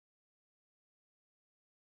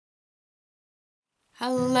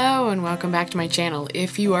Hello and welcome back to my channel.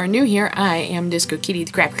 If you are new here, I am Disco Kitty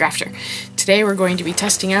the Crap Crafter. Today we're going to be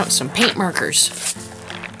testing out some paint markers.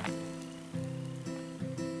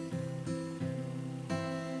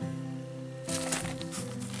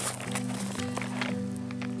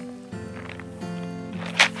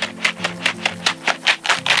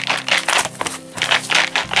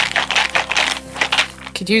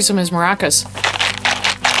 Could use them as maracas.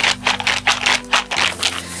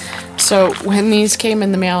 So when these came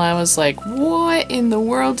in the mail, I was like, what in the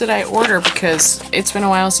world did I order? Because it's been a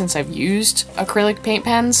while since I've used acrylic paint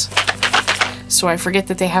pens. So I forget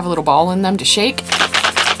that they have a little ball in them to shake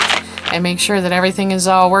and make sure that everything is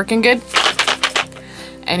all working good.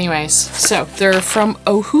 Anyways, so they're from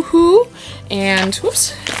Ohuhu and,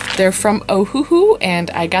 whoops, they're from Ohuhu and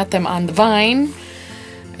I got them on the Vine,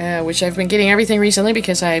 which I've been getting everything recently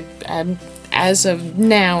because as of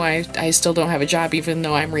now, I still don't have a job, even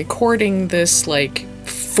though I'm recording this like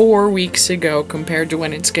 4 weeks ago compared to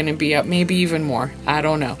when it's going to be up, maybe even more. I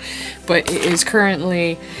don't know. But it is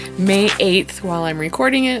currently May 8th while I'm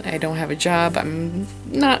recording it. I don't have a job. I'm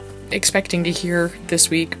not expecting to hear this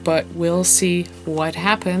week, but we'll see what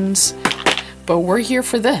happens. But we're here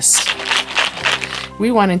for this.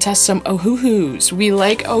 We want to test some Ohuhus. We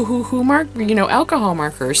like Ohuhu alcohol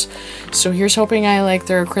markers. So here's hoping I like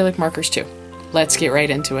their acrylic markers too. Let's get right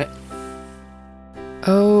into it.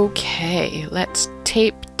 Okay, let's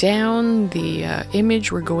tape down the image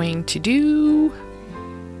we're going to do.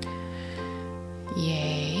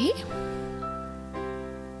 Yay.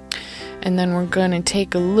 And then we're going to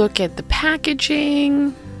take a look at the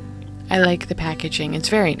packaging. I like the packaging. It's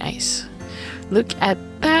very nice. Look at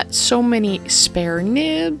that. So many spare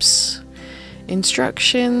nibs,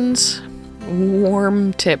 instructions,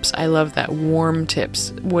 warm tips. I love that. Warm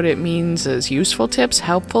tips. What it means is useful tips,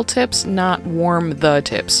 helpful tips, not warm the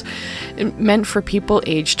tips. It meant for people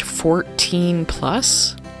aged 14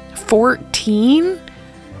 plus. 14?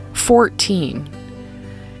 14.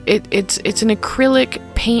 It's an acrylic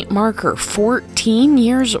paint marker. 14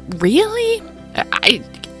 years? Really?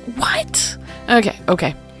 What?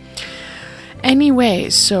 Okay.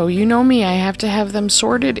 Anyways, so you know me, I have to have them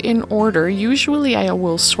sorted in order. Usually I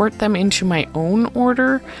will sort them into my own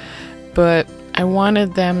order, but I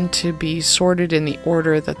wanted them to be sorted in the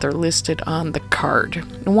order that they're listed on the card.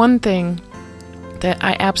 One thing that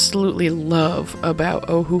I absolutely love about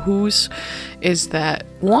Ohuhus is that,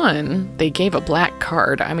 one, they gave a black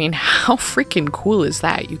card. I mean, how freaking cool is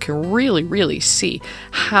that? You can really see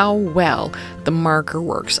how well the marker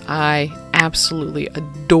works. I absolutely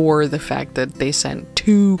adore the fact that they sent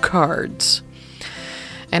 2 cards.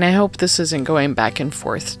 And I hope this isn't going back and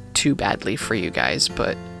forth too badly for you guys,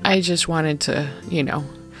 but I just wanted to,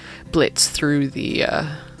 blitz through the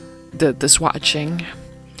swatching.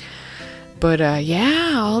 But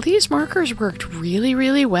yeah, all these markers worked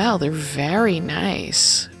really well. They're very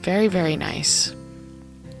nice. Very nice.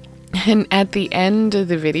 And at the end of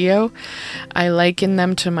the video, I liken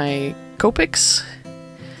them to my Copics.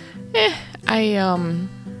 I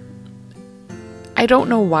don't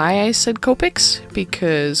know why I said Copics,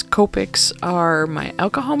 because Copics are my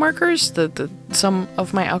alcohol markers, some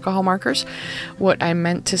of my alcohol markers. What I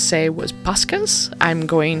meant to say was Poscas. I'm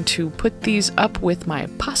going to put these up with my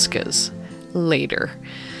Poscas later.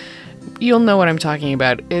 You'll know what I'm talking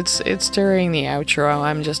about. It's during the outro.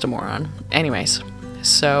 I'm just a moron. Anyways,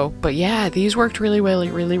 so, but yeah, these worked really well.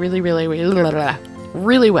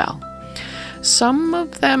 Some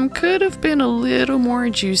of them could have been a little more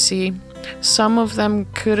juicy. Some of them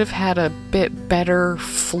could have had a bit better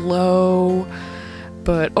flow,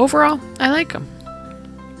 but overall, I like them.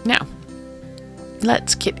 Now,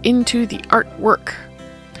 let's get into the artwork.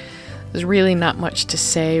 There's really not much to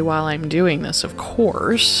say while I'm doing this, of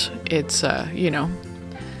course. It's,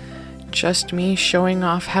 just me showing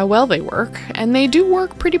off how well they work. And they do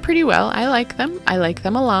work pretty well. I like them. I like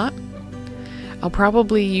them a lot. I'll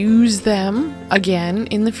probably use them again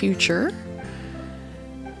in the future.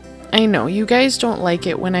 I know, you guys don't like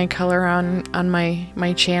it when I color on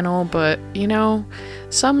my channel, but,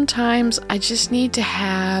 sometimes I just need to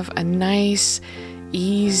have a nice,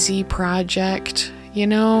 easy project,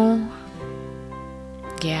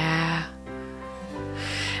 Yeah.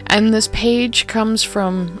 And this page comes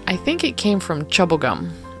from, I think it came from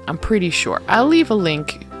Chubblegum. I'm pretty sure. I'll leave a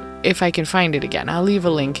link if I can find it again. I'll leave a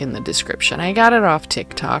link in the description. I got it off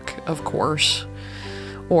TikTok, of course.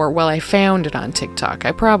 Or, well, I found it on TikTok.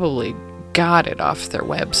 I probably got it off their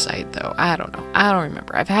website, though. I don't know. I don't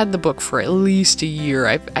remember. I've had the book for at least a year.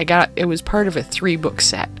 It was part of a 3-book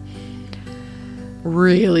set.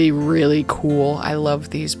 Really cool. I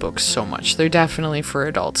love these books so much. They're definitely for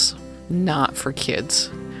adults. not for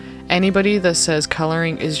kids. Anybody that says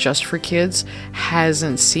coloring is just for kids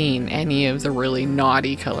hasn't seen any of the really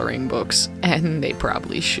naughty coloring books, and they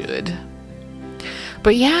probably should.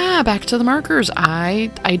 But yeah, back to the markers. I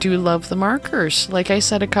do love the markers. Like I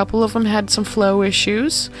said, a couple of them had some flow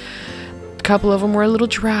issues. A couple of them were a little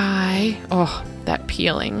dry. Oh, that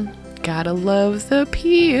peeling. Gotta love the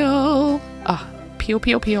peel. Ah, peel,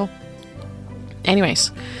 peel, peel.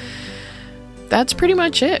 Anyways, that's pretty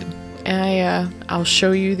much it. I'll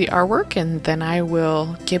show you the artwork, and then I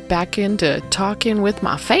will get back into talking with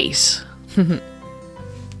my face.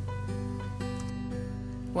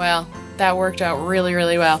 Well, that worked out really,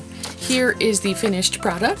 really well. Here is the finished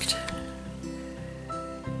product.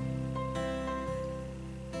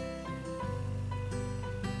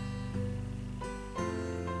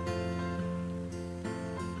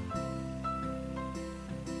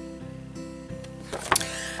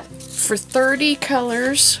 For 30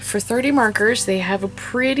 colors, for 30 markers, they have a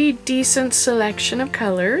pretty decent selection of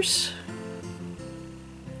colors,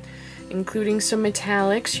 including some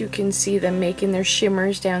metallics. You can see them making their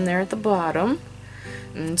shimmers down there at the bottom,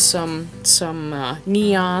 and some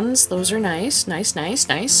neons. Those are nice, nice, nice,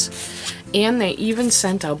 nice. And they even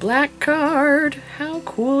sent a black card. How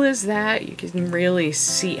cool is that? You can really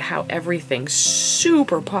see how everything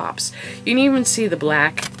super pops. You can even see the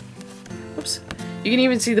black. Oops. You can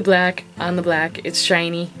even see the black on the black. It's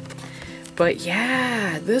shiny. But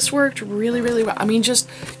yeah, this worked really, really well. I mean, just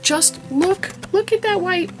look at that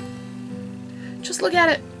white. Just look at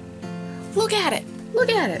it. Look at it.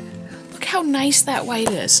 Look at it. Look how nice that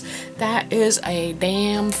white is. That is a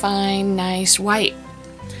damn fine, nice white.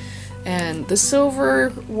 And the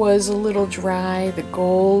silver was a little dry. The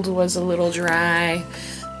gold was a little dry.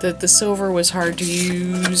 The silver was hard to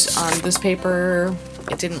use on this paper.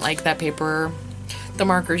 It didn't like that paper. The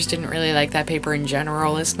markers didn't really like that paper in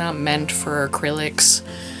general. It's not meant for acrylics.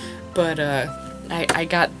 But I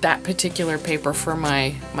got that particular paper for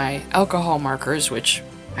my alcohol markers, which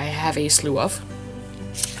I have a slew of.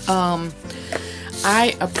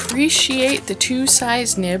 I appreciate the 2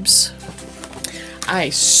 size nibs. I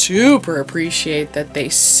super appreciate that they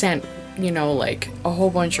sent, you know, like a whole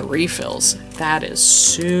bunch of refills. That is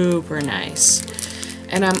super nice.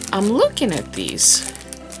 And I'm looking at these.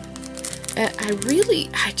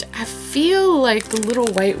 I feel like the little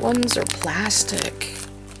white ones are plastic.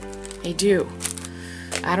 I do.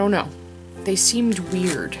 I don't know. They seemed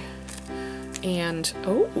weird. And,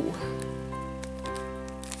 oh.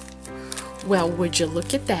 Well, would you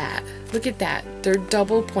look at that? Look at that. They're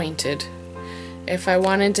double pointed. If I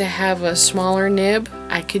wanted to have a smaller nib,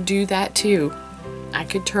 I could do that too. I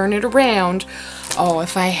could turn it around. Oh,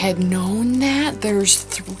 if I had known that there's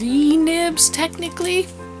 3 nibs technically,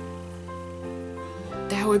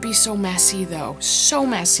 that would be so messy though. So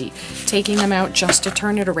messy. Taking them out just to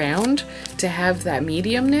turn it around to have that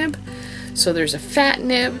medium nib. So there's a fat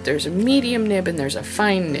nib, there's a medium nib, and there's a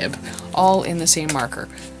fine nib, all in the same marker.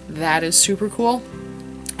 That is super cool.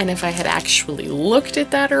 And if I had actually looked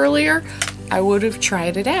at that earlier, I would have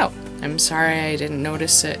tried it out. I'm sorry I didn't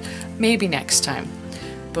notice it. Maybe next time.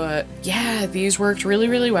 But yeah, these worked really,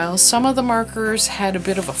 really well. Some of the markers had a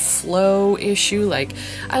bit of a flow issue. Like,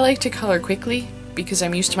 I like to color quickly because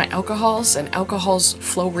I'm used to my alcohols, and alcohols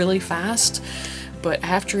flow really fast. But I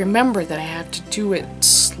have to remember that I have to do it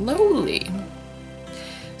slowly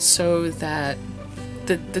so that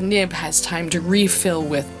the nib has time to refill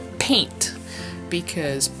with paint,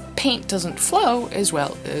 because paint doesn't flow as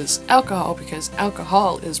well as alcohol, because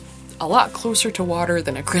alcohol is a lot closer to water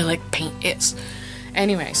than acrylic paint is.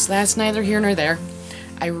 Anyways, that's neither here nor there.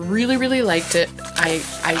 I really, really liked it.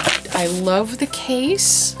 I love the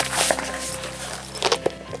case.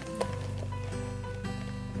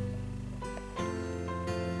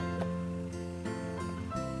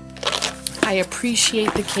 I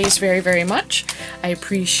appreciate the case very, very much. I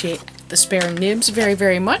appreciate the spare nibs very,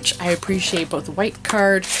 very much. I appreciate both a white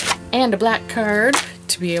card and a black card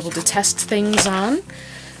to be able to test things on.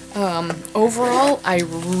 Overall, I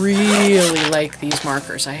really like these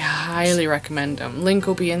markers. I highly recommend them. Link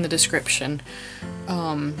will be in the description.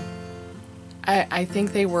 I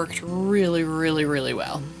think they worked really, really, really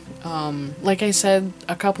well. Like I said,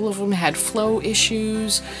 a couple of them had flow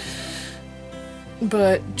issues,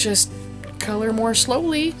 but just color more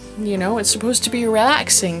slowly. You know, it's supposed to be a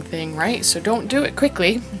relaxing thing, right? So don't do it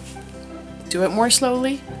quickly. Do it more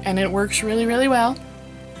slowly, and it works really, really well.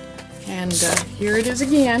 And here it is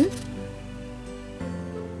again.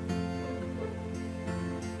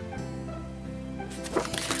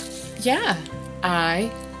 Yeah,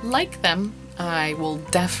 I like them. I will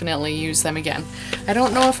definitely use them again. I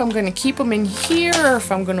don't know if I'm going to keep them in here or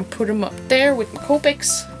if I'm going to put them up there with my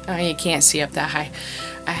Copics. You can't see up that high.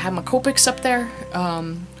 I have my Copics up there.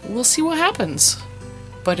 We'll see what happens.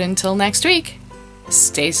 But until next week,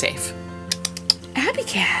 stay safe. Abby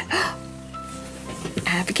Cat.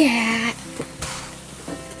 Abby Cat.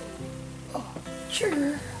 Oh,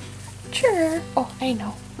 sure. Sure. Oh, I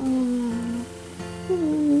know.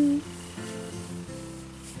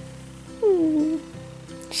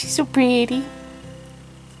 She's so pretty.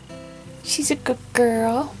 She's a good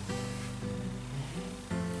girl.